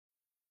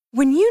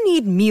When you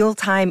need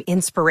mealtime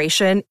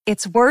inspiration,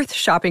 it's worth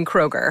shopping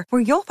Kroger,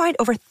 where you'll find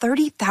over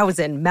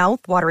 30,000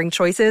 mouth-watering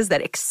choices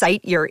that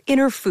excite your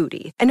inner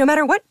foodie. And no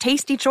matter what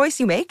tasty choice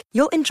you make,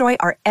 you'll enjoy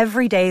our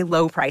everyday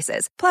low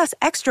prices, plus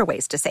extra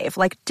ways to save,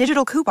 like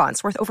digital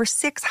coupons worth over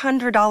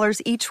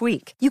 $600 each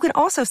week. You can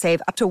also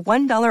save up to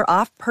 $1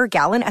 off per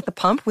gallon at the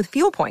pump with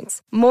fuel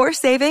points. More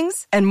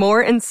savings and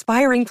more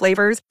inspiring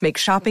flavors make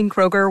shopping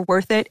Kroger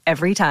worth it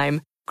every time.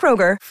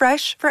 Kroger,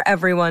 fresh for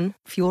everyone.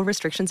 Fuel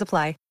restrictions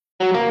apply.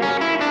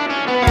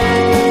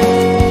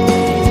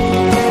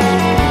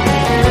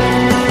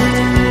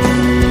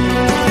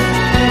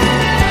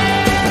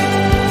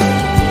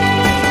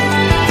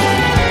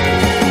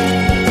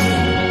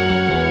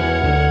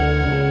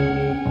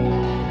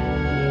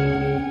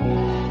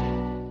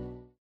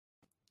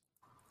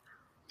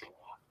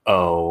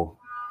 Oh,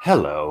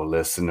 hello,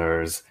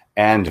 listeners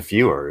and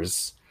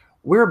viewers.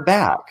 We're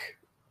back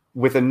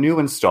with a new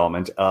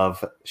installment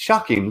of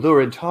Shocking,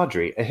 Lurid,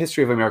 Tawdry, A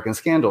History of American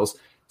Scandals,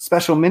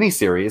 special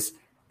miniseries,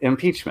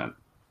 Impeachment.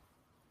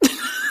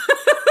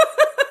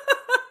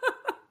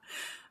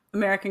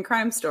 American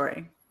Crime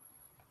Story.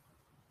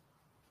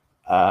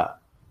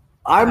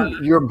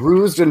 I'm your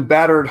bruised and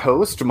battered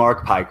host,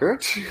 Mark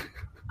Pikert.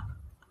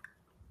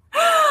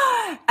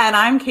 And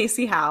I'm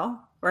Casey Howe.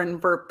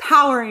 We're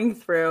powering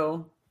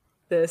through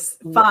this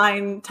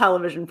fine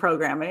television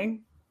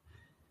programming.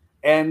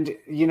 And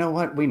you know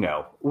what? We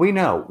know.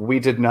 We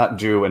did not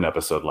do an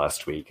episode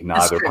last week,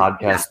 neither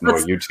podcast nor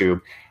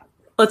YouTube.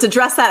 Let's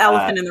address that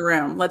elephant in the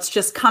room. Let's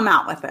just come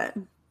out with it.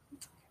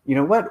 You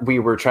know what? We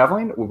were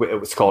traveling. It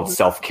was called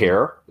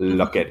Self-Care.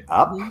 Look it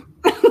up.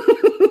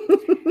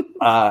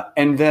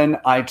 And then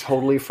I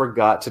totally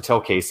forgot to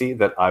tell Casey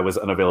that I was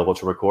unavailable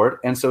to record.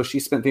 And so she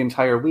spent the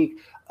entire week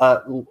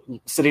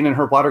sitting in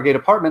her Watergate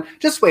apartment,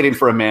 just waiting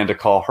for a man to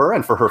call her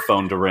and for her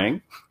phone to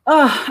ring.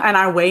 And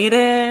I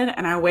waited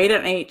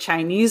and ate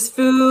Chinese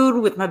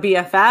food with my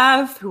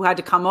BFF who had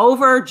to come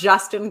over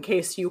just in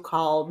case you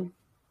called.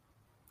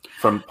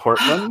 From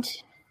Portland?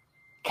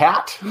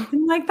 Cat?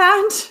 Something like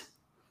that.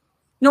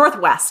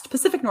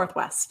 Pacific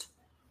Northwest.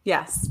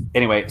 Yes.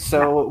 Anyway,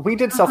 so we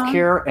did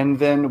self-care, and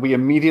then we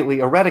immediately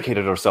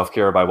eradicated our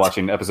self-care by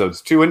watching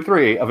episodes 2 and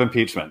 3 of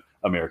Impeachment,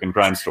 American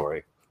Crime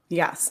Story.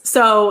 Yes.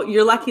 So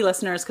you're lucky,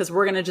 listeners, because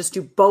we're going to just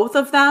do both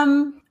of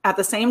them at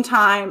the same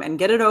time and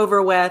get it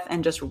over with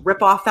and just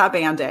rip off that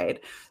Band-Aid.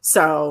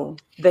 So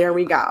there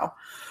we go.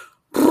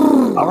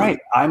 All right.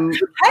 I'm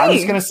just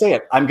going to say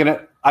it. I'm going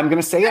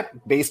to say it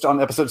based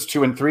on episodes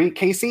 2 and 3,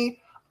 Casey.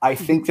 I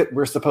think that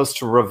we're supposed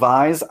to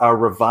revise our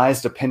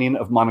revised opinion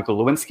of Monica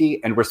Lewinsky,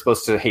 and we're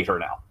supposed to hate her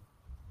now.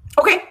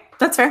 Okay.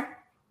 That's fair.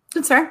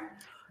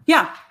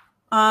 Yeah.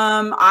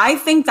 I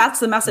think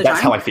that's the message. That's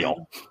how I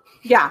feel.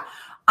 Yeah.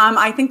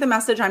 I think the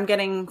message I'm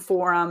getting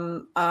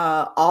from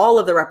all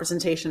of the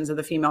representations of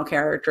the female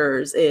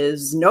characters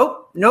is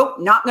nope,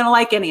 not going to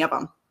like any of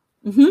them.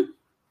 Mm-hmm.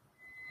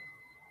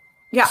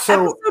 Yeah.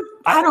 So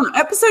I don't know.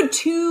 Episode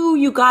 2,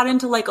 you got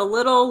into like a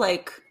little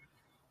like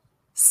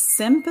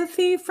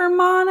sympathy for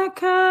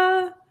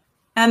Monica.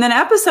 And then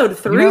episode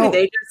 3,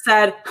 they just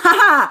said,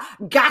 haha,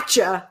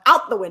 gotcha,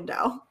 out the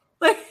window.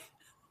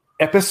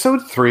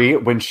 Episode 3,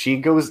 when she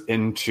goes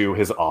into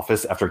his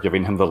office after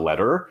giving him the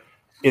letter,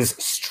 is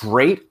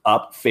straight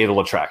up Fatal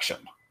Attraction.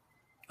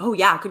 Oh,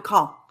 yeah. Good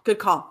call.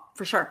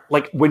 For sure.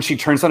 Like when she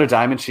turns on a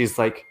dime and she's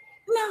like,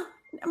 no,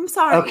 I'm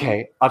sorry.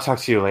 Okay, I'll talk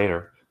to you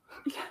later.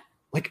 Yeah.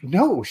 Like,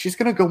 no, she's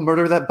going to go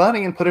murder that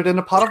bunny and put it in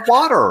a pot of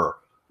water.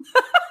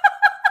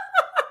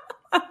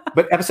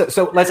 But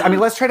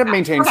let's try to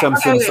maintain some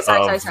sense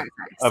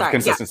of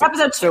consistency.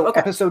 Yeah,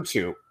 episode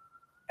 2.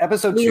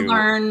 Episode 2. We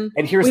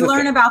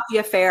learn about the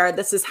affair.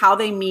 This is how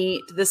they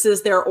meet. This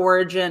is their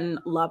origin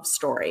love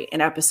story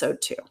in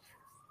episode 2.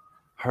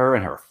 Her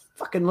and her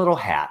fucking little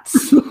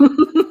hats.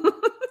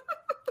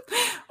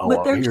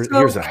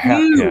 Here's a hat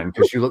pin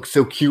because you look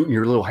so cute in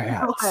your little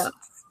hats.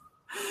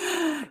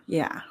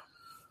 Yeah.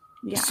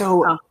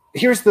 So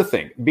here's the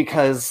thing,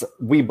 because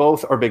we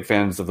both are big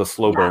fans of the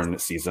slow burn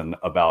season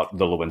about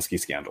the Lewinsky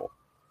scandal.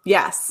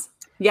 Yes.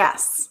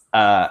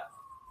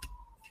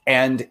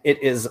 And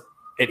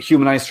it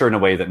humanized her in a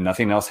way that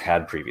nothing else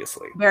had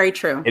previously. Very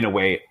true. In a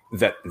way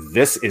that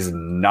this is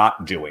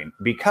not doing,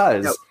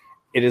 because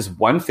it is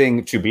one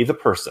thing to be the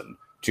person,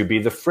 to be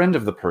the friend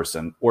of the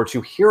person, or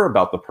to hear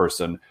about the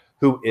person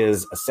who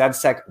is a sad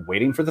sack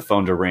waiting for the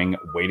phone to ring,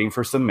 waiting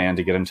for some man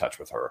to get in touch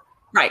with her.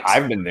 Right.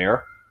 I've been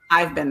there.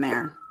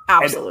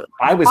 Absolutely.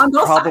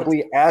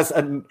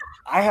 And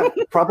I have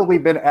probably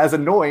been as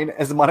annoying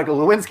as Monica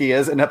Lewinsky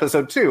is in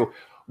episode 2.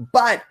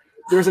 But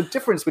there's a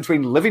difference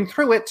between living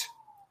through it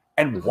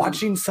and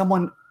watching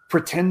someone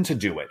pretend to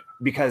do it.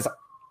 Because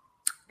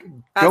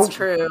that's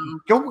true.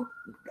 Go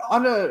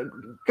on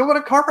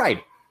a car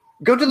ride.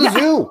 Go to the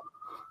zoo.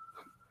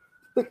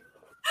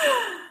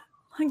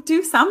 Like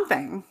do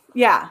something.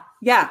 Yeah.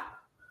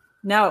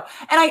 No.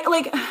 And I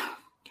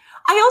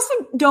also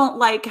don't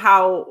like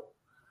how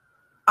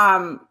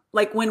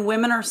like when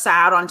women are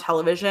sad on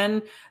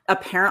television,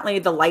 apparently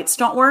the lights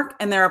don't work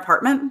in their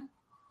apartment.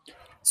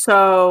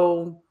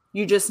 So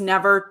you just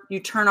never, you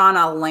turn on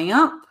a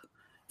lamp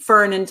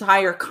for an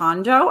entire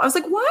condo. I was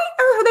like, why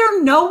are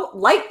there no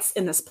lights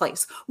in this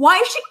place? Why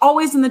is she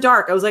always in the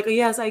dark? I was like, oh,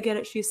 yes, I get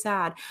it. She's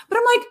sad. But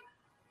I'm like,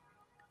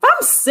 if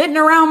I'm sitting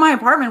around my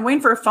apartment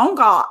waiting for a phone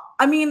call,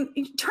 I mean,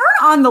 turn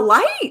on the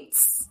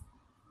lights.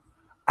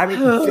 I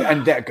mean,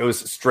 and that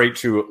goes straight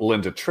to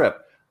Linda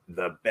Tripp.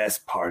 The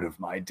best part of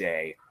my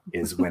day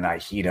is when I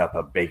heat up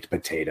a baked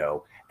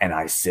potato and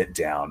I sit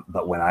down.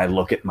 But when I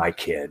look at my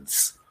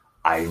kids,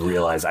 I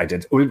realize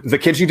the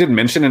kids you didn't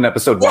mention in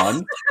episode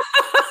 1.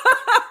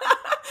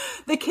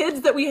 The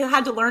kids that we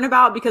had to learn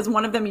about because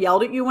one of them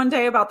yelled at you one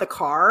day about the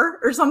car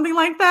or something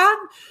like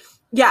that.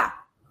 Yeah.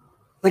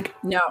 Like,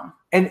 no.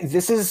 And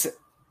this is,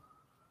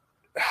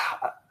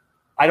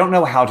 I don't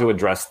know how to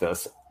address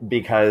this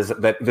because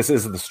this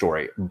is the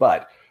story,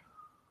 but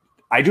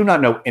I do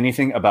not know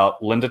anything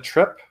about Linda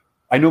Tripp.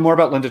 I know more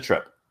about Linda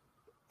Tripp.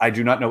 I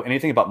do not know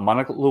anything about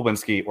Monica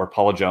Lewinsky or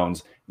Paula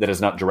Jones that is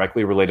not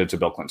directly related to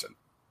Bill Clinton.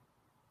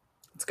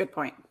 That's a good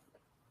point.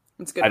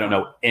 I don't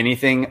know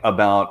anything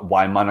about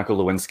why Monica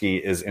Lewinsky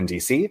is in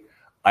DC.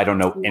 I don't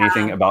know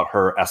anything about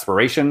her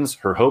aspirations,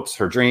 her hopes,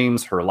 her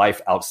dreams, her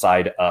life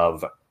outside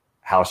of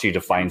how she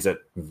defines it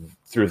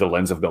through the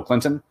lens of Bill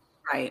Clinton.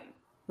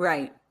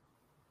 Right.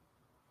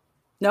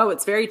 No,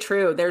 it's very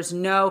true.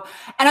 And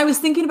I was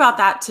thinking about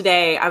that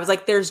today. I was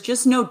like, there's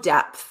just no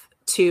depth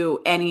to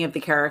any of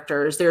the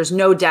characters. There's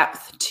no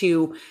depth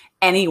to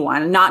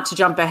anyone, not to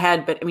jump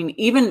ahead, but I mean,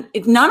 even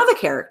none of the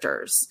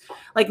characters,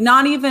 like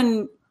not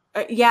even,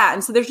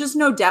 and so there's just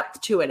no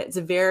depth to it. It's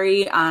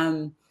very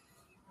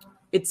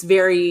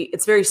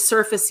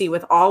surfacey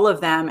with all of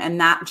them.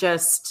 And that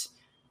just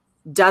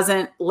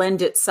doesn't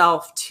lend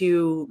itself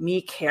to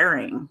me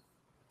caring.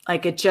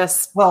 Like it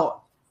just,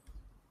 well,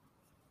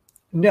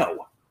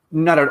 no,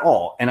 not at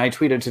all. And I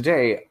tweeted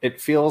today, it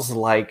feels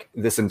like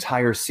this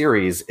entire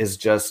series is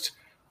just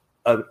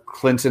a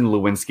Clinton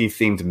Lewinsky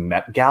themed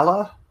Met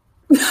Gala.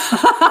 That's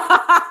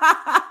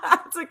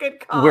a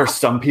good call. Where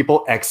some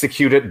people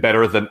execute it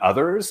better than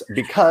others,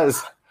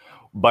 because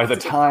by the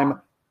time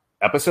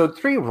episode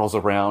 3 rolls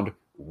around,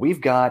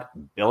 we've got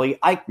Billy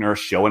Eichner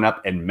showing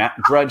up in Matt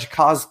Drudge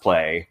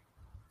cosplay,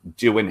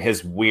 doing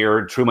his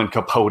weird Truman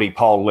Capote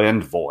Paul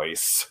Lynde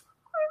voice.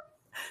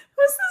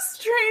 What's the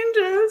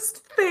strangest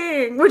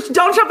thing? Which,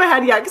 don't jump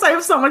ahead yet, because I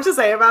have so much to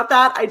say about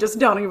that. I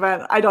don't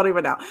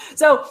even know.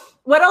 So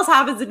what else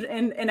happens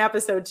in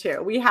episode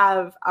 2? We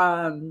have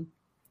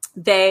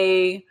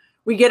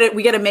we get a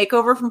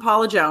makeover from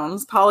Paula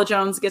Jones. Paula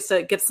Jones gets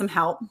some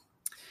help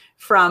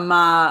from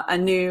a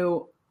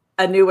new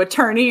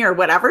attorney or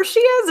whatever she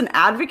is, an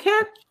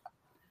advocate.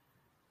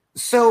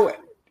 So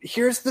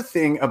here's the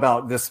thing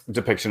about this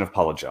depiction of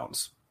Paula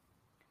Jones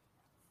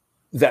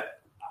that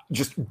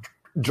just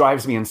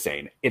drives me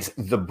insane. It's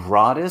the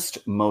broadest,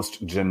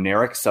 most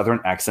generic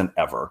Southern accent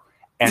ever.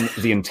 And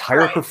the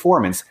entire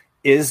performance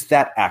is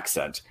that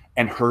accent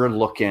and her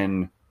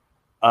looking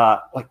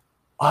like,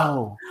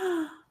 oh,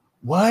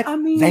 what? I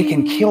mean, they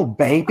can kill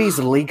babies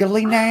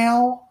legally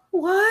now?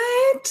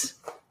 What?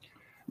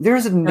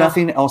 There's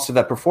nothing else to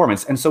that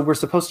performance. And so we're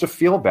supposed to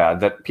feel bad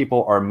that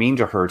people are mean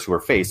to her to her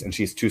face and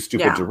she's too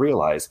stupid to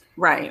realize.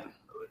 Right.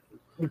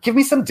 Give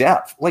me some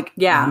depth. Like,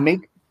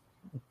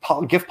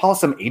 give Paula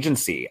some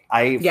agency.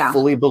 I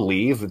fully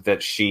believe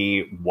that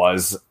she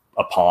was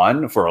a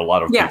pawn for a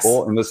lot of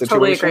people in this situation.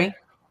 Totally agree.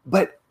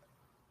 But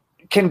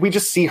can we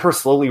just see her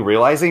slowly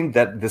realizing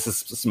that this is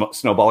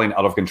snowballing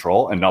out of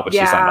control and not what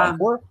she signed on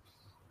for?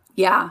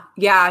 Yeah,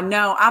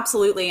 no,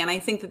 absolutely. And I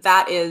think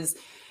that is,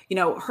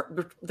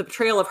 the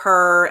portrayal of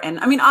her. And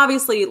I mean,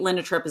 obviously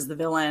Linda Tripp is the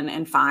villain,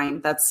 and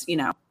fine. That's, you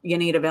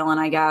need a villain,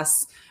 I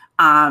guess.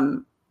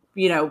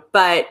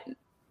 But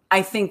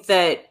I think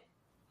that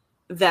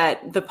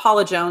the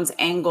Paula Jones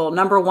angle,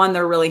 number one,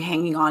 they're really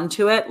hanging on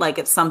to it.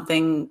 Like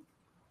something's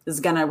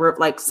going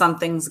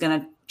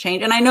to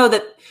change. And I know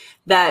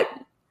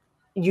that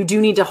you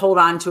do need to hold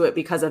on to it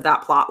because of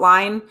that plot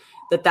line,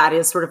 that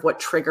is sort of what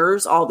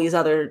triggers all these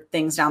other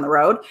things down the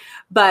road.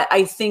 But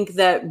I think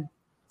that,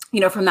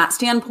 from that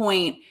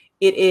standpoint,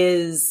 it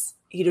is,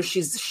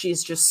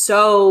 she's just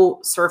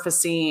so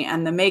surfacey,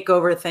 and the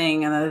makeover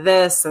thing and the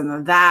this and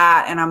the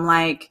that. And I'm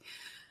like,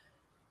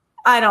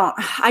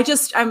 I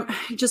just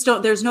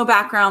don't, there's no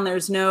background.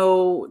 It's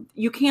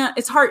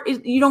hard.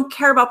 You don't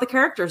care about the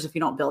characters if you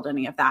don't build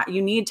any of that.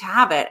 You need to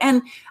have it.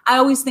 And I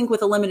always think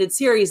with a limited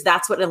series,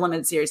 that's what a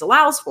limited series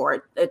allows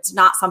for. It's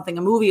not something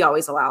a movie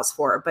always allows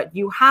for, but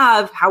you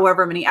have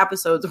however many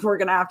episodes we're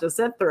going to have to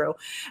sit through.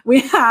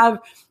 We have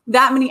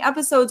that many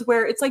episodes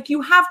where it's like,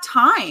 you have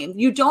time.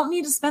 You don't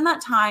need to spend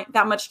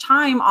that much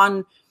time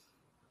on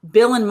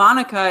Bill and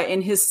Monica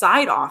in his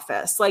side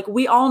office. Like,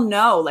 we all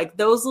know, like,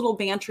 those little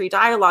bantry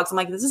dialogues, I'm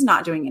like, this is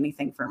not doing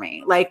anything for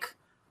me. Like,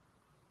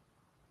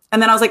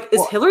 and then I was like,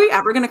 is Hillary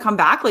ever going to come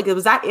back? Like,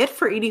 was that it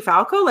for Edie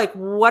Falco? Like,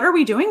 what are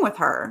we doing with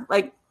her?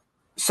 Like,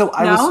 so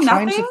I was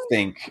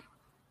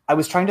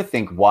trying to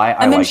think why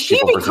and then she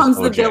becomes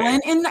the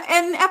villain in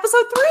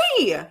episode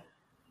 3.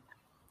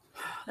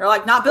 They're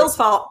like, not Bill's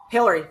fault,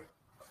 Hillary.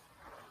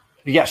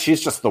 Yeah,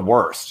 she's just the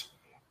worst.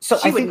 So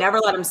she would never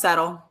let him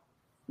settle.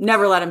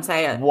 Never let him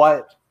say it.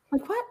 What?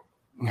 Like what?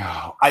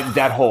 No,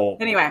 that whole.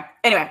 Anyway.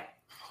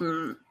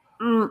 But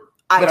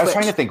I was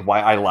trying to think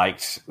why I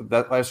liked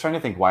that. I was trying to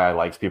think why I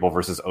liked People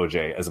versus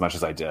OJ as much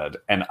as I did,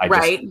 and I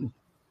just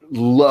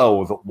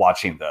loathe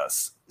watching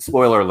this.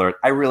 Spoiler alert: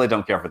 I really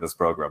don't care for this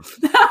program.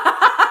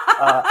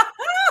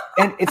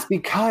 And it's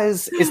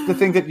because it's the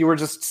thing that you were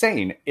just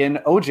saying. In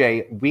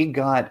OJ, we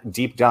got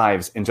deep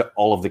dives into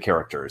all of the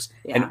characters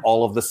and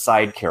all of the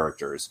side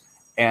characters.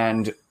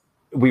 And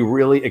we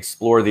really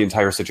explore the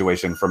entire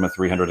situation from a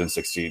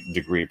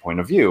 360-degree point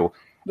of view.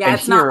 Yeah, and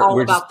it's not all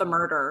about the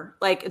murder.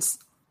 Like, it's,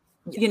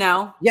 you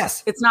know?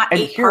 Yes. It's not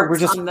 8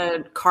 parts on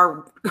the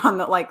car, on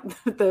the, like,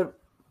 the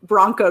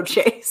Bronco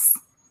chase.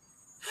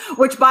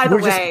 Which, by the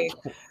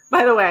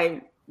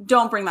way,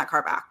 don't bring that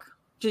car back.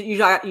 You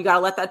gotta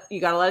let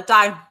it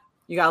die.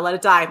 You gotta let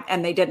it die.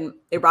 And they didn't.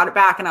 They brought it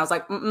back, and I was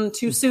like,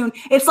 too soon.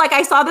 It's like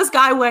I saw this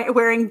guy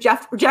wearing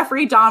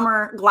Jeffrey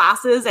Dahmer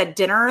glasses at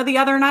dinner the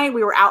other night.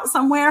 We were out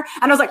somewhere,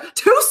 and I was like,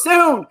 too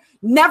soon.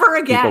 Never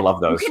again. People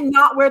love those. You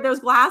cannot wear those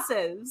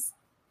glasses.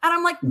 And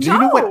I'm like, no.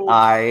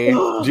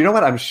 Do you know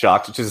what I'm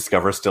shocked to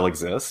discover still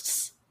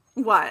exists?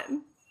 What?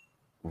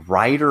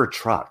 Ryder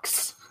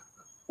trucks.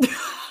 That's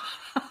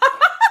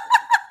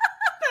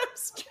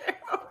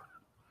true.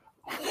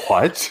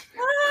 What?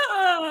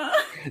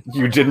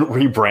 You didn't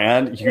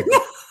rebrand? You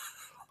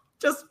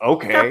just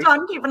okay. Kept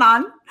on keeping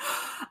on.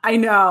 I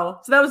know.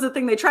 So that was the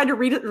thing. They tried to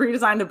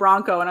redesign the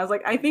Bronco, and I was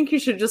like, I think you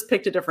should just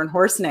picked a different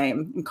horse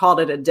name and called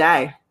it a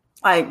day.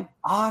 Like,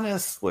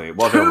 honestly,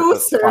 well, they're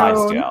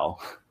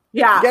Clydesdale.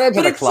 Yeah, get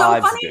into the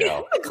Clydesdale. So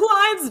funny. The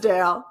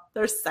Clydesdale.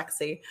 They're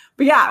sexy,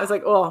 but yeah, I was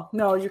like, oh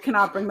no, you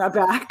cannot bring that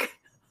back.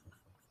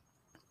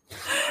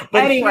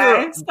 But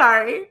anyway,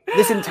 sorry.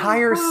 This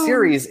entire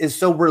series is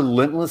so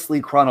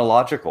relentlessly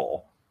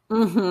chronological.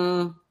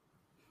 Mm-hmm.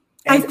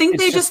 I think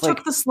they just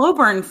took the slow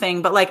burn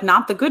thing, but like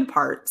not the good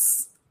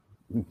parts.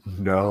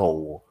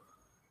 No.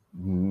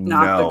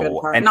 Not the good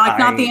parts.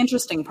 Not the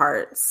interesting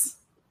parts.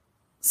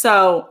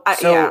 So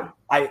yeah.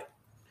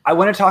 I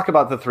want to talk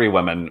about the 3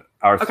 women,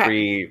 our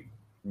 3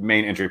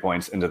 main entry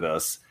points into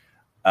this,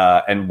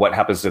 and what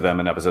happens to them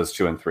in episodes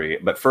 2 and 3.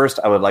 But first,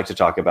 I would like to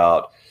talk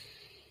about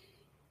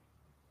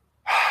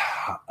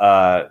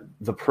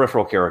the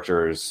peripheral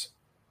characters.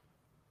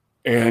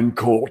 Ann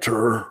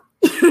Coulter.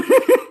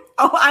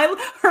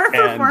 Her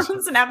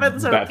performance in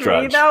episode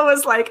 3 though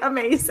was like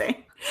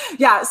amazing.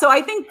 Yeah, so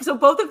I think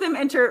both of them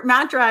enter.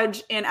 Matt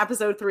Drudge in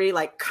episode 3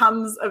 like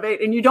comes of age,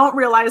 and you don't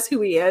realize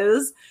who he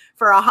is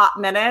for a hot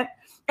minute.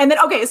 And then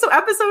so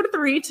episode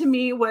 3 to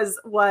me was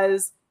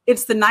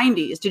it's the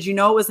 90s. Did you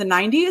know it was the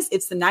 90s?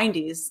 It's the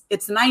 90s.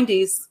 It's the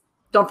 90s.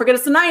 Don't forget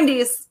it's the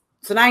 90s.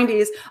 It's the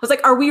 90s. I was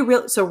like, are we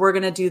real? So we're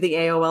gonna do the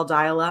AOL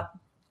dial-up.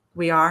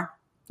 We are.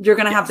 You're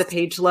gonna have the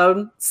page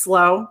load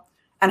slow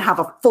and have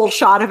a full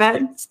shot of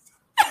it.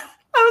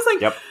 I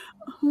was like,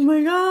 oh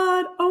my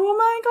God.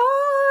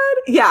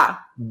 Yeah.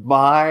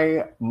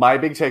 My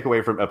big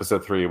takeaway from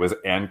episode 3 was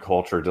Ann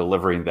Coulter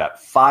delivering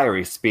that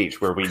fiery speech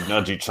where we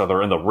nudge each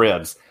other in the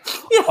ribs.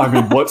 Yeah. I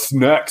mean, what's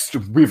next?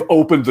 We've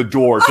opened the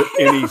door to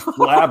any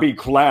flabby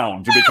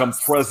clown to become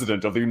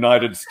president of the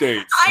United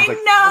States. I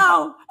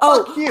know.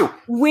 Fuck you.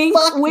 Wink,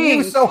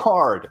 wink. You so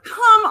hard.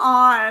 Come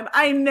on.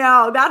 I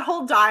know. That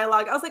whole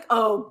dialogue. I was like,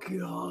 oh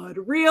God,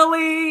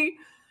 really?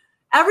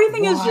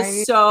 Everything is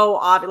just so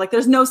obvious. Like,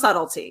 there's no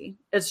subtlety.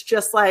 It's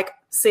just like,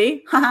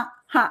 see? Ha,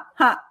 ha,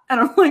 ha.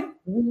 And I'm like,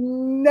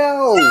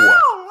 no.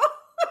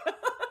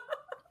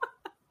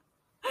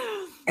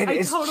 And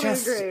I totally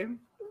agree.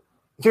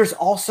 There's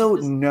also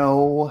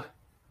no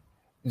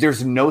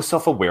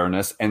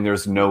self-awareness, and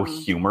there's no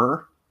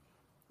humor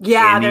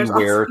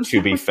anywhere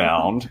to be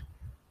found.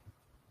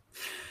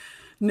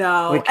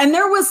 No. And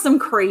there was some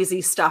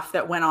crazy stuff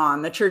that went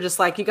on that you're just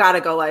like, you got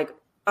to go like,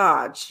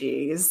 oh,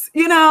 geez.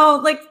 You know,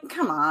 like,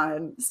 come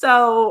on.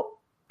 So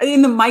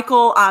in the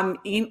Michael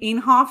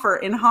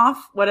Inhofe,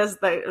 what is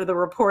the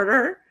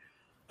reporter?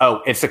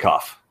 Oh,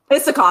 Isikoff.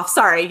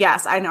 Sorry.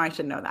 Yes, I know I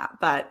should know that.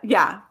 But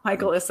yeah,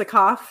 Michael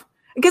Isikoff.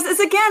 Because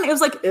it was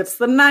like, it's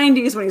the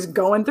 90s when he's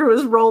going through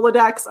his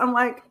Rolodex. I'm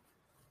like,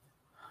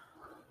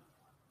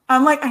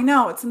 I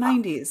know, it's the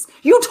 90s.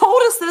 You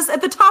told us this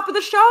at the top of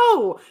the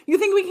show. You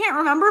think we can't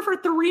remember for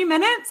 3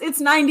 minutes?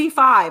 It's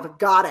 95.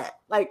 Got it.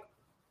 Like,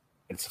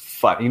 it's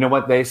fun. You know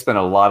what? They spent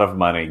a lot of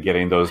money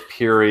getting those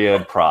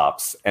period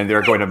props, and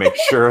they're going to make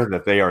sure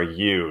that they are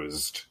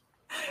used.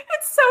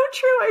 It's so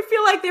true. I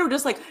feel like they were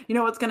just like, you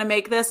know what's going to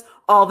make this?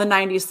 All the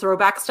 90s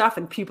throwback stuff,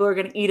 and people are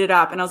going to eat it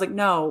up. And I was like,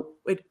 no.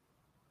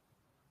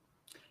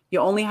 You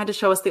only had to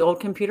show us the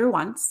old computer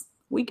once.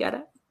 We get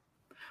it.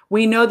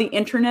 We know the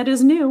internet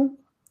is new.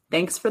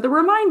 Thanks for the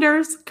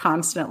reminders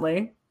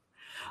constantly.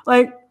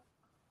 Like,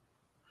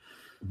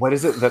 what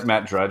is it that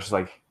Matt Drudge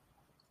like?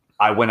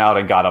 I went out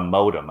and got a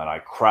modem and I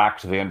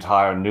cracked the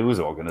entire news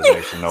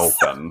organization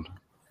open.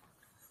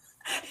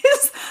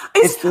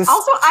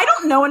 Also, I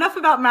don't know enough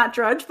about Matt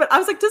Drudge, but I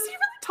was like, does he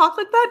really talk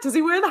like that? Does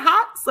he wear the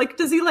hats? Like,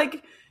 does he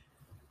like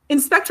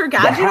Inspector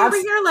Gadget over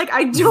here? Like,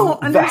 I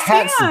don't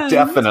understand. The hats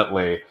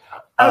definitely.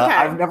 Okay.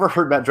 I've never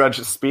heard Matt Drudge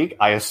speak.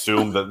 I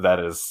assume that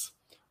is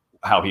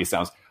how he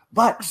sounds.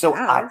 But so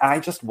I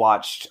just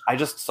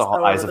saw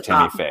So Eyes over of the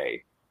Tammy top.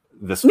 Faye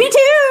this Me week.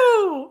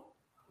 too.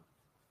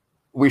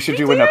 We should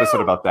do an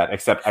episode about that,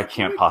 except I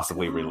can't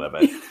possibly relive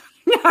it.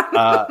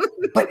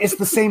 But it's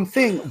the same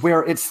thing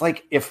where it's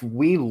like, if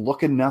we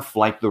look enough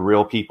like the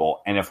real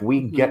people and if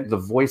we get the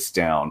voice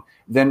down,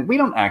 then we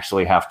don't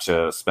actually have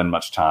to spend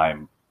much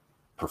time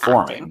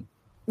performing. Acting.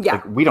 Yeah.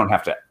 Like, we don't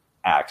have to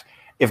act.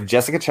 If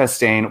Jessica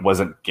Chastain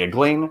wasn't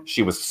giggling,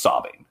 she was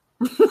sobbing.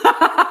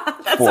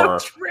 That's so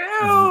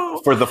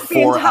true. For the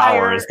 4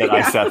 hours that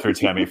I sat through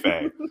Tammy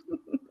Faye.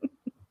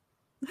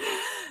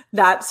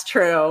 That's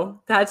true.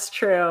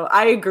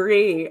 I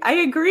agree.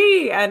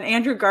 And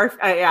Andrew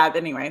Garfield.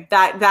 Anyway,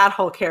 that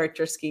whole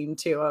character scheme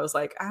too. I was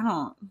like, I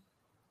don't.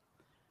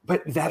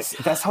 But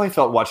that's how I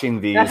felt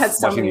watching these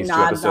so two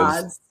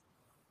episodes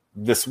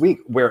this week,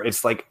 where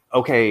it's like,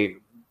 okay,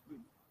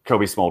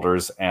 Kobe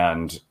Smulders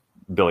and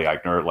Billy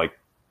Eichner, like,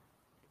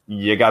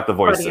 you got the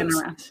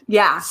voices.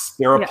 Yeah.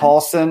 Sarah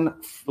Paulson,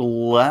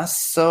 less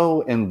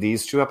so in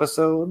these 2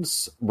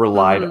 episodes,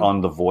 relied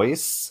on the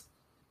voice.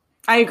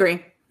 I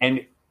agree.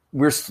 And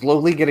we're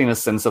slowly getting a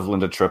sense of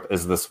Linda Tripp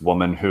as this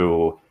woman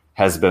who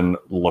has been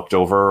looked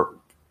over.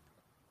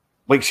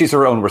 Like, she's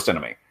her own worst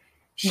enemy.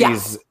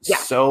 She's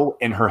so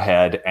in her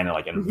head and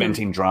like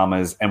inventing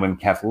dramas. And when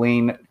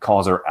Kathleen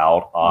calls her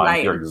out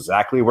on you're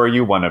exactly where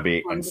you want to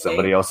be in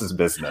somebody else's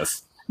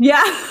business.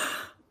 Yeah.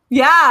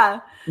 Yeah.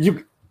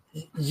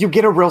 You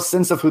get a real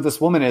sense of who this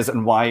woman is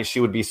and why she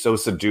would be so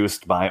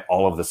seduced by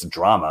all of this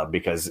drama,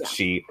 because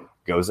she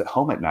goes at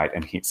home at night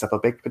and heats up a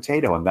baked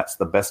potato, and that's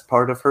the best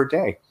part of her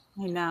day.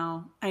 I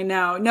know.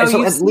 No,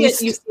 so you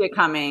see it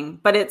coming,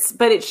 but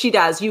she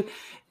does.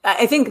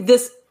 I think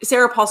this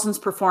Sarah Paulson's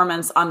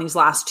performance on these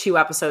last 2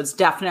 episodes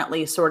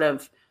definitely sort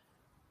of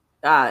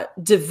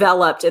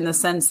developed in the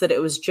sense that it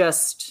was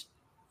just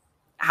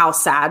how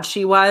sad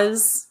she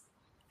was,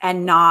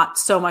 and not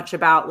so much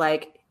about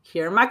like,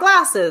 here are my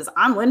glasses,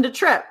 I'm Linda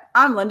Tripp.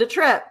 Then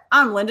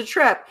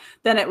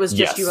it was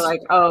just, you were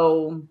like,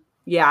 oh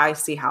yeah, I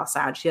see how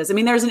sad she is. I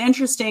mean, there's an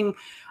interesting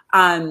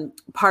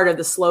part of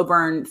the slow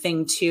burn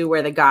thing too,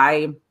 where the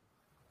guy,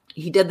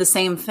 he did the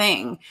same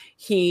thing.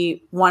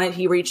 He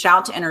reached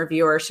out to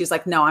interview her. She's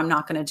like, no, I'm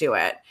not going to do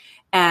it.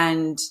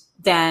 And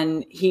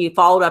then he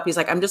followed up. He's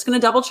like, I'm just going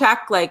to double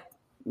check, like,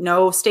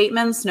 no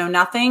statements, no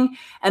nothing.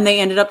 And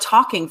they ended up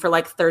talking for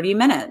like 30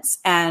 minutes,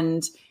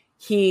 and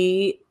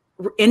he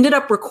ended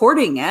up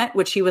recording it,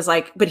 which he was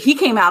like, but he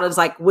came out as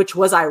like, which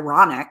was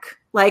ironic.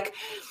 Like,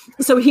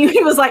 so he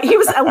was like, he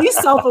was at least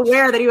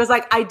self-aware that he was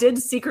like, I did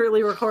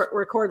secretly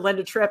record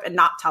Linda Tripp and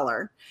not tell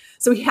her.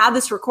 So he had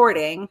this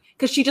recording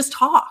because she just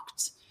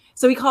talked.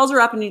 So he calls her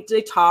up and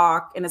they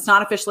talk, and it's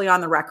not officially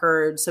on the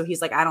record. So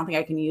he's like, I don't think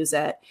I can use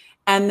it.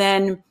 And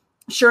then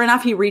sure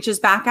enough, he reaches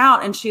back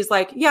out and she's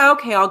like, yeah,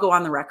 okay, I'll go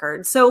on the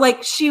record. So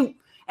like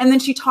and then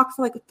she talked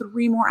for like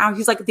 3 more hours.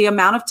 He's like, the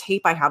amount of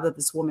tape I have of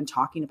this woman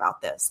talking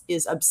about this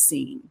is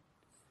obscene.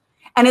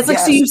 And it's like,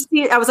 so you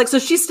see, I was like, so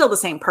she's still the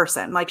same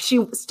person. Like,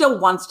 she still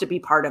wants to be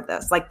part of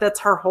this. Like, that's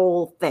her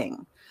whole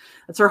thing.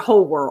 That's her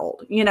whole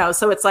world,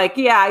 So it's like,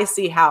 yeah, I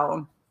see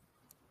how,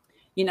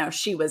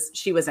 she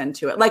was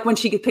into it. Like when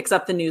she picks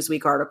up the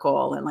Newsweek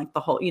article and like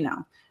the whole,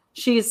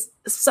 she's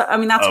so, I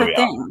mean, that's her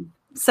thing.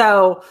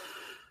 So,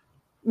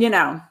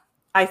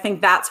 I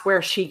think that's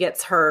where she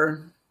gets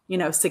her,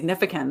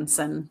 significance,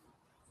 and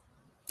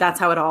that's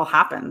how it all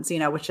happens,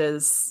 which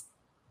is,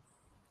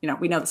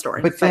 we know the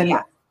story. But then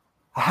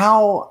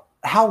how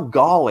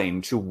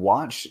galling to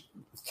watch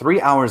 3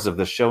 hours of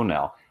the show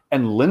now,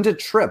 and Linda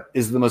Tripp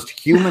is the most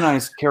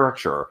humanized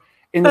character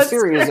in the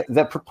series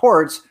that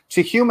purports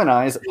to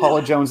humanize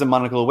Paula Jones and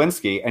Monica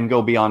Lewinsky and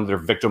go beyond their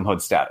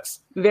victimhood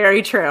status.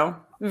 Very true.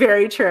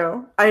 Very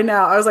true. I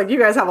know. I was like, you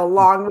guys have a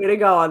long way to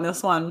go on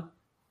this one.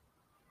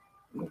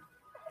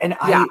 And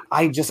I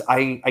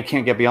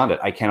can't get beyond it.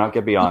 I cannot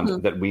get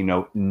beyond that we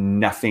know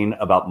nothing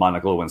about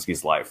Monica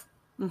Lewinsky's life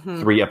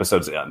 3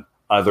 episodes in,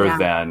 other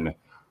than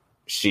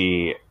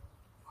she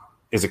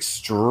is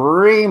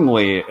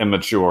extremely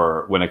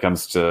immature when it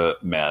comes to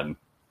men.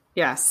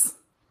 Yes.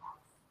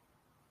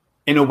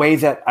 In a way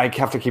that I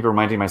have to keep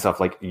reminding myself,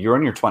 like, you're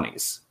in your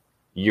 20s.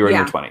 You're in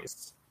your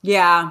 20s.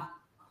 Yeah.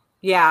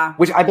 Yeah.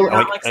 Which I believe,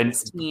 like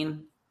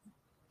 16.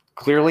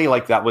 Clearly,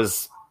 like, that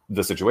was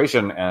the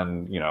situation.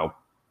 And,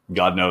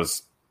 God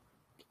knows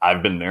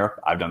I've been there.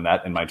 I've done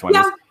that in my 20s.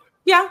 Yeah.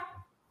 Yeah.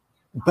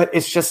 But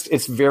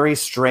it's very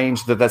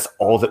strange that that's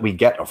all that we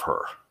get of her.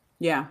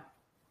 Yeah.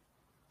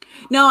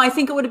 No, I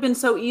think it would have been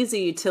so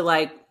easy to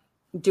like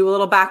do a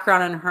little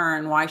background on her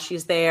and why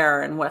she's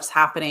there and what's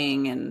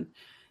happening and,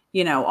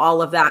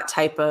 all of that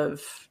type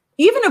of,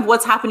 even of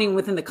what's happening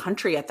within the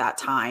country at that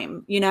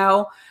time,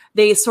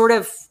 they sort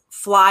of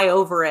fly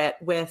over it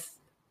with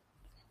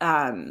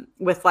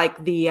like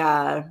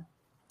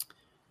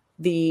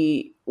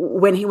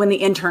when the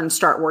interns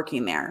start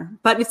working there.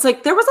 But it's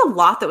like, there was a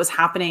lot that was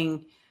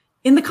happening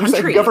in the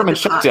country. Government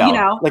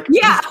shutdown. Like,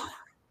 yeah.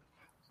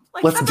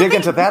 Let's dig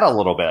into that a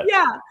little bit.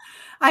 Yeah.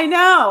 I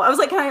know. I was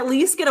like, can I at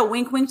least get a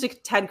wink wink to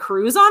Ted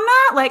Cruz on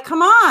that? Like,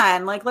 come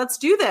on, like, let's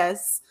do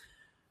this.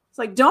 It's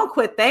like, don't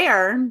quit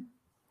there.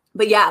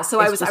 But yeah, so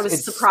I was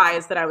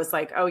surprised that I was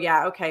like, oh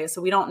yeah, okay.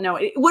 So we don't know.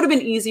 It would have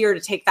been easier to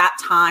take that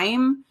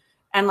time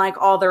and like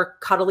all their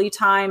cuddly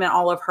time and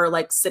all of her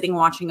like sitting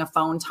watching a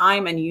phone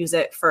time and use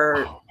it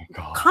for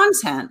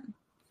content.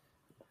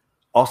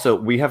 Also,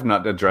 we have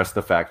not addressed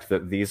the fact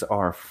that these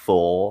are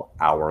full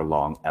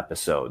hour-long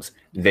episodes.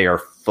 They are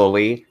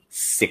fully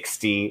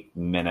 60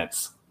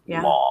 minutes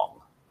long.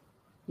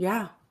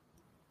 Yeah.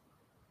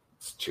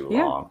 It's too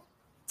long.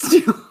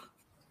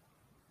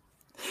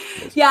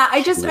 Yeah,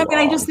 I just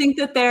think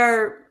that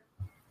they're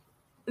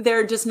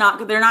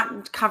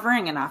not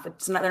covering enough.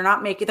 They're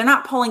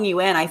not pulling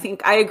you in. I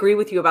think I agree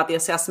with you about the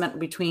assessment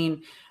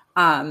between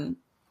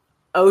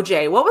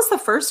OJ. What was the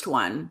first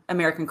one?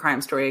 American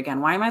Crime Story again.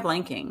 Why am I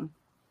blanking?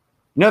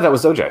 No, that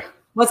was OJ.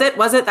 Was it?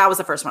 That was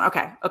the first one.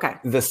 Okay.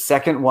 The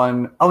second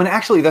one, and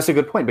actually that's a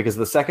good point because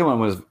the second one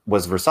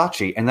was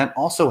Versace, and that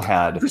also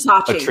had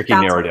a tricky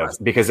narrative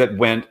because it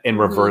went in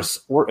reverse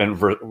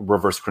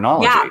reverse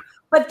chronology. Yeah,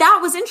 but that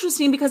was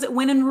interesting because it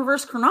went in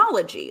reverse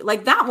chronology.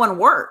 Like that one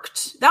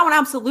worked. That one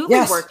absolutely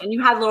worked. And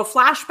you had little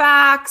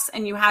flashbacks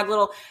and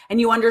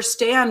you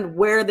understand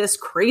where this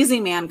crazy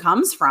man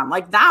comes from.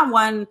 Like that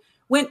one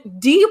went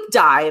deep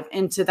dive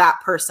into that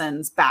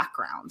person's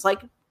background.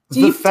 Like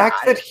the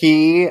fact that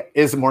he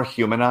is more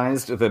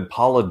humanized than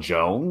Paula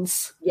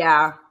Jones.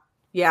 Yeah.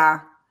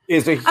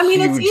 Is a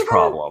huge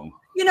problem.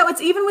 You know, it's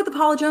even with the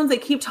Paula Jones, they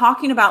keep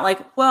talking about like,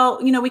 well,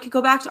 you know, we could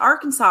go back to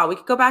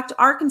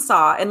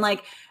Arkansas. And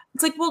like,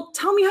 it's like, well,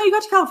 tell me how you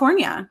got to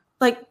California.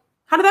 Like,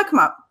 how did that come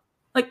up?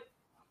 Like,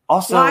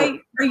 also, why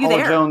are you Paula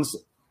there? Jones,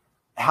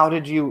 how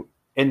did you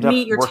end up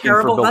working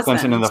for Bill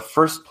Clinton in the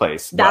first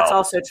place? That's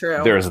also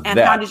true. And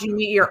how did you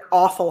meet your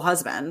awful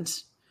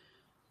husband?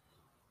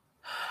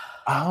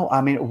 Oh, I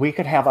mean, we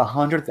could have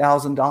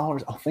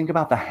 $100,000. Oh, think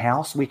about the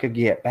house we could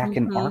get back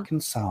in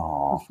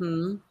Arkansas.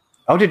 Mm-hmm.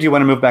 Oh, did you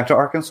want to move back to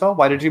Arkansas?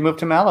 Why did you move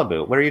to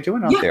Malibu? What are you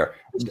doing out there?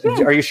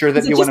 Are you sure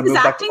that you want to move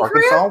back to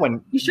Arkansas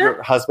when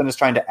your husband is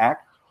trying to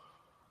act?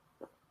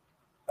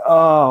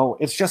 Oh,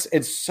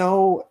 it's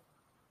so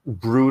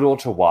brutal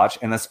to watch.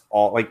 And that's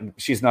all, like,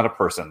 she's not a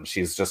person.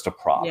 She's just a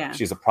prop. Yeah.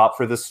 She's a prop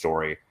for this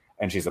story.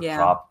 And she's a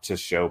prop to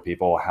show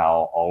people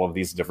how all of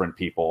these different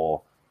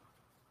people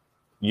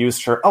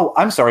used her. Oh,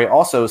 I'm sorry.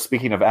 Also,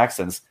 speaking of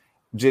accents,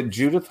 did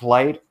Judith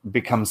Light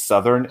become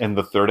Southern in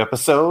the third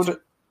episode?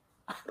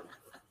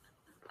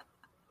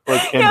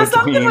 Like in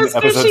between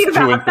episodes 2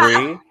 and 3?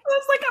 I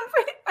was like,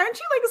 aren't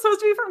you like supposed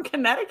to be from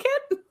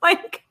Connecticut?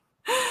 Like,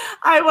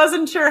 I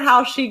wasn't sure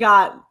how she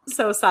got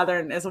so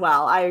Southern as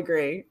well. I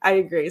agree.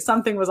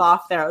 Something was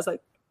off there. I was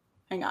like,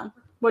 hang on,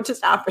 what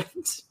just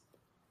happened?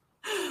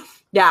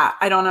 Yeah,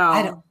 I don't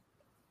know.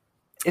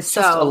 It's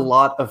just a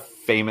lot of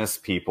famous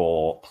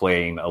people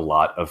playing a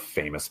lot of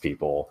famous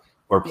people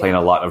or playing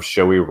a lot of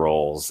showy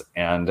roles.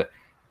 And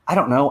I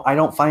don't know. I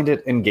don't find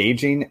it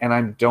engaging and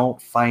I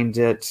don't find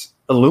it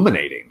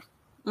illuminating.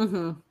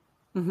 Mm-hmm.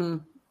 Mm-hmm.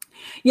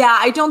 Yeah,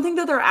 I don't think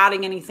that they're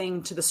adding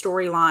anything to the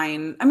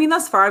storyline. I mean,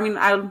 thus far, I mean,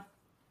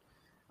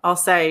 I'll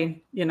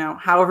say, you know,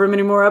 however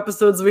many more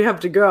episodes we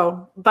have to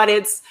go. But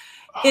it's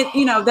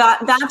you know,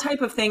 that type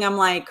of thing. I'm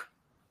like,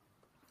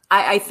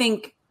 I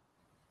think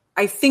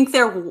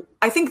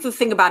the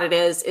thing about it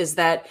is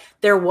that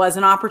there was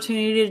an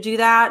opportunity to do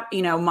that.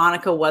 You know,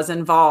 Monica was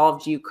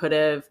involved. You could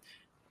have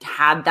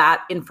had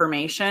that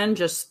information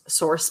just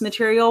source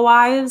material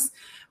wise.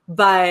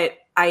 But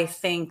I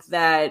think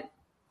that,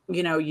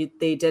 you know,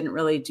 they didn't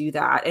really do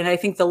that. And I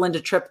think the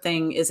Linda Tripp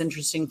thing is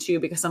interesting too,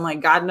 because I'm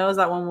like, God knows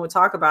that woman would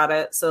talk about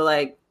it. So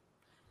like,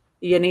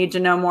 you need to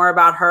know more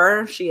about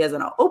her. She is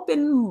an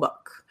open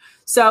book.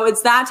 So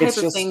it's that type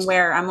of thing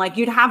where I'm like,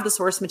 you'd have the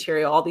source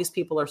material. All these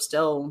people are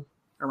still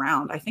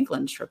around. I think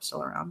Linda Tripp's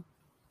still around.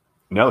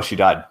 No, she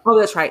died. Oh,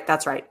 that's right.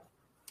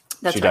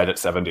 She died at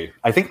 70.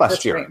 I think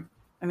last year. Right.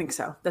 I think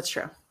so. That's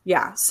true.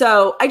 Yeah.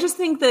 So I just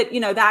think that, you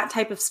know, that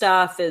type of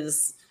stuff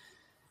is,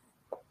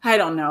 I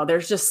don't know.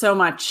 There's just so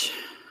much.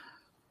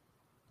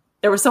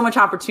 There was so much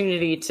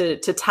opportunity to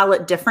tell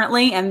it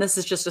differently. And this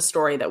is just a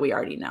story that we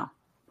already know.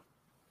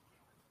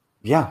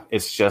 Yeah.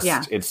 It's just,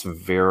 it's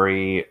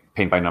very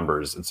paint by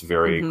numbers. It's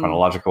very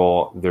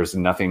chronological. There's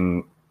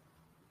nothing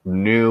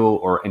new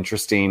or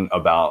interesting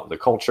about the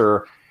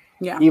culture.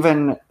 Yeah.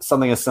 Even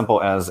something as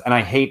simple as, and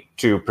I hate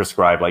to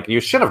prescribe, like,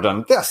 you should have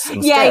done this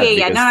instead.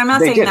 Yeah. No, I'm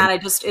not saying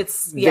that.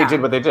 They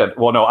did what they did.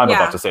 Well, no, I'm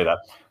about to say that.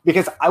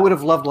 Because I would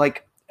have loved,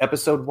 like,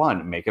 episode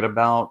 1, make it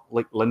about,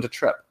 like, Linda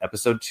Tripp.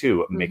 Episode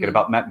 2, make it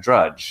about Matt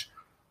Drudge.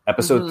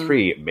 Episode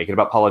 3, make it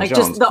about Paula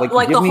Jones. Just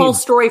the whole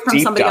story from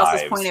somebody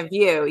else's point of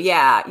view.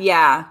 Yeah.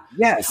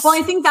 Yes. Well,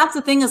 I think that's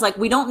the thing is, like,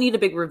 we don't need a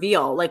big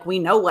reveal. Like, we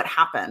know what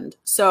happened.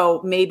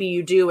 So maybe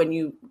you do, and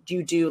you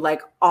do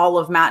like all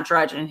of Matt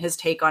Drudge and his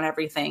take on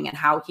everything and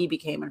how he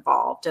became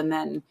involved. And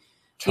then,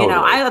 you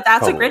know,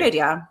 that's a great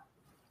idea.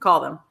 Call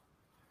them.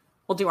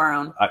 We'll do our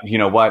own. You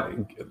know what?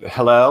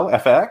 Hello,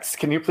 FX.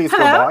 Can you please go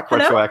back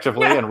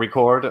retroactively and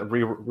record, and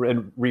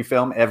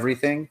refilm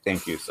everything?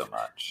 Thank you so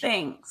much.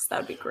 Thanks.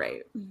 That'd be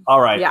great.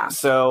 All right. Yeah.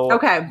 So,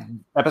 okay.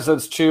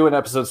 Episodes 2 and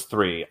episodes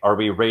 3. Are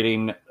we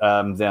rating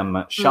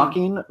them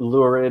shocking,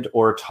 lurid,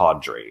 or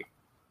tawdry?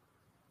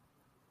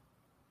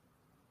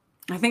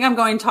 I think I'm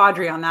going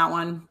tawdry on that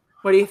one.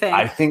 What do you think?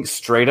 I think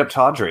straight up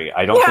tawdry.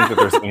 I don't think that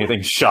there's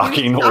anything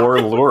shocking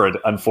or lurid,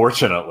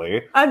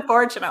 unfortunately.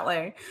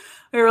 Unfortunately.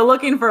 We were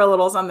looking for a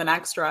little something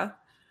extra.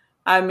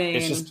 I mean,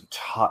 it's just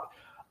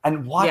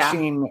and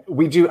watching.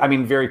 We do. I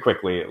mean, very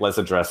quickly. Let's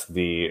address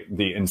the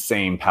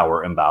insane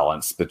power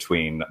imbalance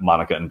between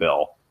Monica and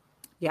Bill.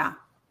 Yeah,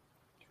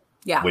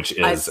 which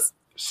is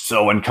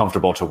so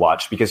uncomfortable to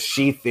watch because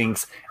she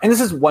thinks, and this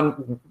is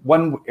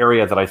one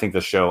area that I think the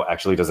show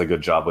actually does a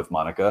good job with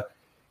Monica.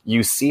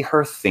 You see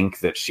her think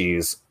that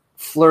she's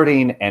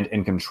flirting and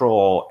in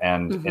control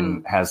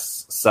and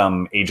has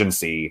some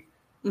agency.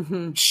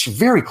 She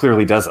very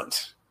clearly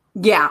doesn't.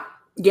 Yeah.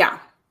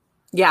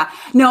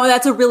 No,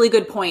 that's a really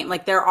good point.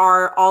 Like there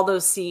are all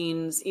those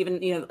scenes,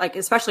 even, like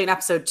especially in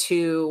episode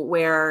 2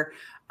 where,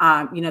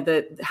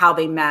 how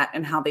they met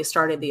and how they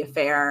started the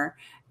affair.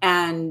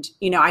 And,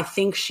 I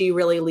think she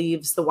really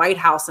leaves the White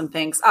House and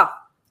thinks, oh,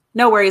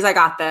 no worries, I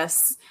got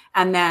this.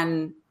 And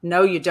then,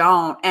 no, you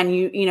don't. And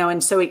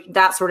and so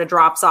that sort of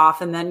drops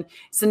off. And then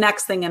it's the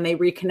next thing and they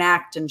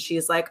reconnect and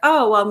she's like,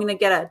 oh, well, I'm going to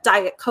get a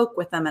Diet Coke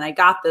with them. And I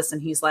got this.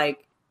 And he's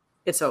like,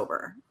 it's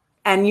over.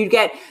 And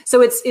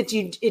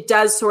it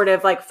does sort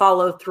of like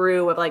follow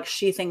through of like,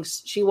 she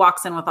thinks she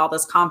walks in with all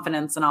this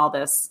confidence and all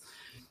this,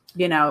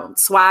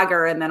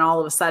 swagger. And then all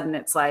of a sudden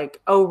it's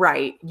like, oh,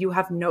 right. You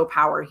have no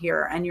power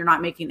here and you're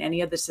not making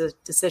any of the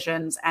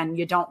decisions and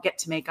you don't get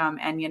to make them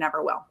and you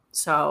never will.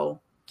 So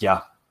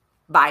yeah,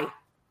 bye,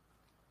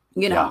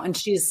 and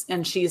she's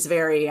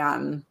very,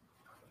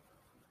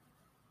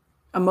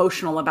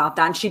 emotional about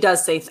that. And she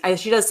does say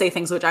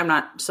things, which I'm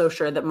not so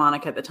sure that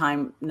Monica at the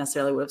time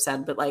necessarily would have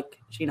said, but like,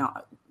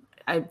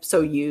 I'm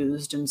so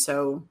used and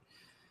so,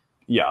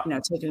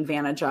 taken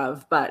advantage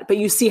of, but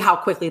you see how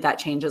quickly that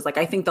changes. Like,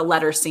 I think the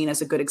letter scene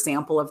is a good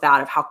example of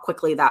that, of how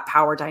quickly that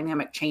power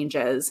dynamic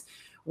changes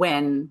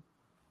when,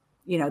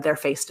 they're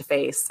face to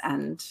face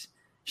and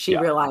she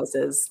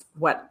realizes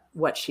what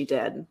she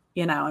did,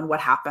 and what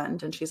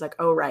happened. And she's like,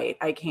 oh, right.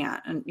 I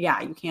can't. And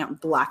you can't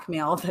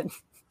blackmail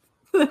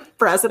the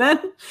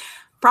president.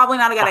 Probably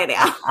not a good idea.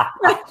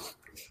 I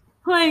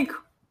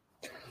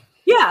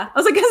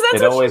was like, because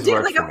that's what she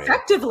did, like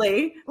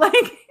effectively. Like,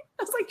 I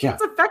was like,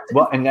 it's effective.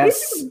 Well, and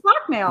that's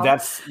blackmail.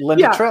 That's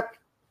Linda Tripp.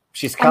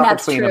 She's caught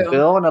between a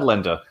Bill and a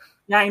Linda.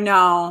 Yeah, I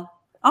know.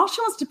 All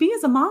she wants to be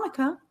is a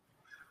Monica.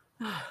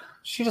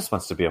 She just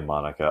wants to be a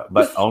Monica,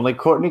 but only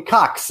Courtney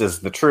Cox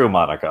is the true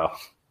Monica.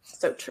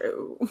 So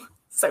true.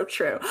 So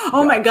true.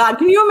 Oh my God.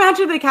 Can you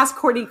imagine if they cast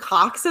Courtney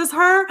Cox as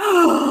her?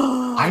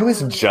 I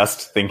was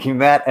just thinking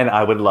that, and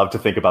I would love to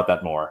think about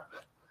that more.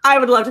 I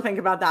would love to think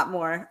about that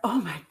more.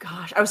 Oh my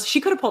gosh. She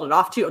could have pulled it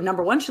off too.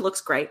 Number 1, she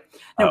looks great.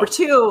 Number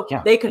 2,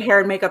 they could hair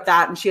and makeup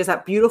that. And she has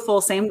that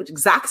beautiful,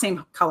 exact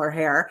same color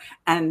hair.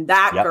 And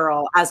that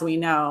girl, as we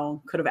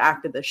know, could have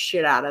acted the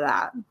shit out of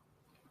that.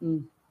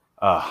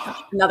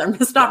 Another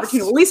missed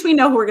opportunity. At least we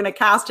know who we're going to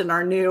cast in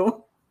our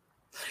new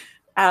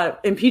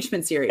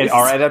impeachment series. In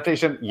our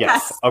adaptation?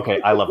 Yes.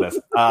 Okay. I love this.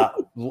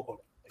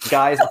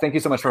 Guys, thank you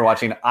so much for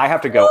watching. I have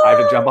to go. I have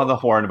to jump on the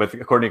horn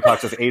with Courtney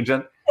Cox's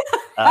agent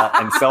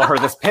and sell her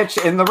this pitch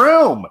in the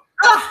room.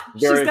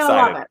 Very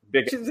excited.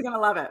 She's going to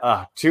love it.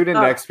 Tune in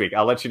next week.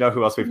 I'll let you know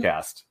who else we've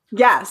cast.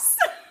 Yes.